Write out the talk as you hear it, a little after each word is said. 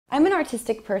I'm an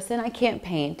artistic person. I can't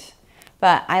paint,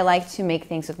 but I like to make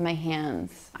things with my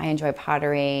hands. I enjoy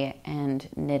pottery and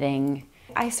knitting.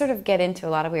 I sort of get into a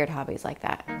lot of weird hobbies like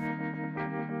that.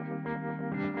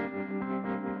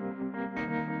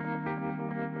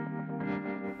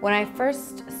 When I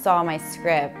first saw my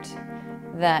script,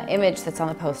 the image that's on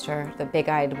the poster, the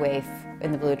big-eyed waif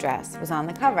in the blue dress, was on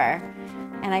the cover.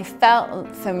 And I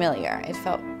felt familiar. It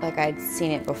felt like I'd seen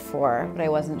it before, but I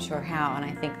wasn't sure how. And I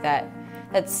think that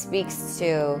speaks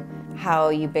to how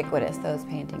ubiquitous those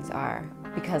paintings are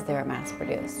because they were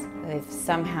mass-produced. They've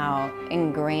somehow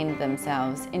ingrained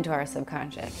themselves into our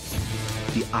subconscious.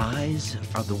 The eyes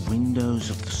are the windows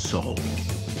of the soul.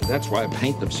 That's why I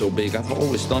paint them so big. I've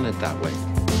always done it that way.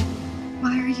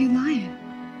 Why are you lying?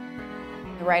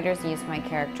 The writers used my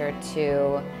character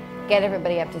to get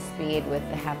everybody up to speed with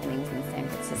the happenings in San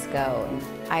Francisco.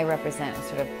 And I represent a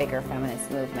sort of bigger feminist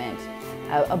movement,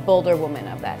 a bolder woman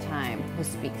of that time who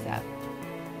speaks up.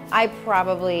 I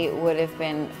probably would have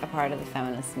been a part of the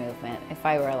feminist movement if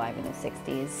I were alive in the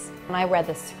 60s. When I read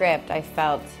the script, I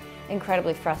felt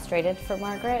incredibly frustrated for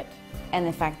Margaret and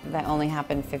the fact that that only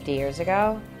happened 50 years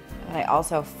ago. But I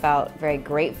also felt very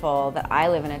grateful that I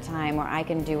live in a time where I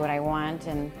can do what I want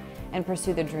and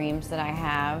pursue the dreams that I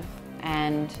have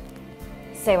and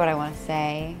say what I want to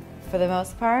say for the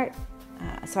most part.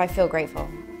 So I feel grateful.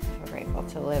 I feel grateful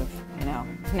to live, you know,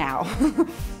 now.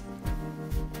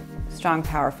 Strong,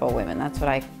 powerful women, that's what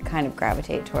I kind of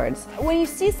gravitate towards. When you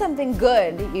see something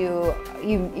good,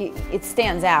 it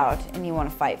stands out and you want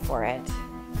to fight for it.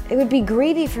 It would be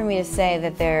greedy for me to say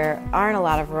that there aren't a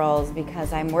lot of roles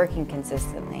because I'm working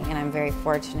consistently and I'm very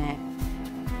fortunate.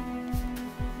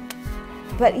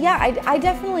 But yeah, I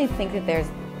definitely think that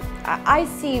I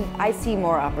see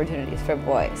more opportunities for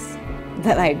boys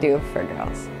than I do for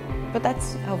girls. But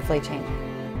that's hopefully changing.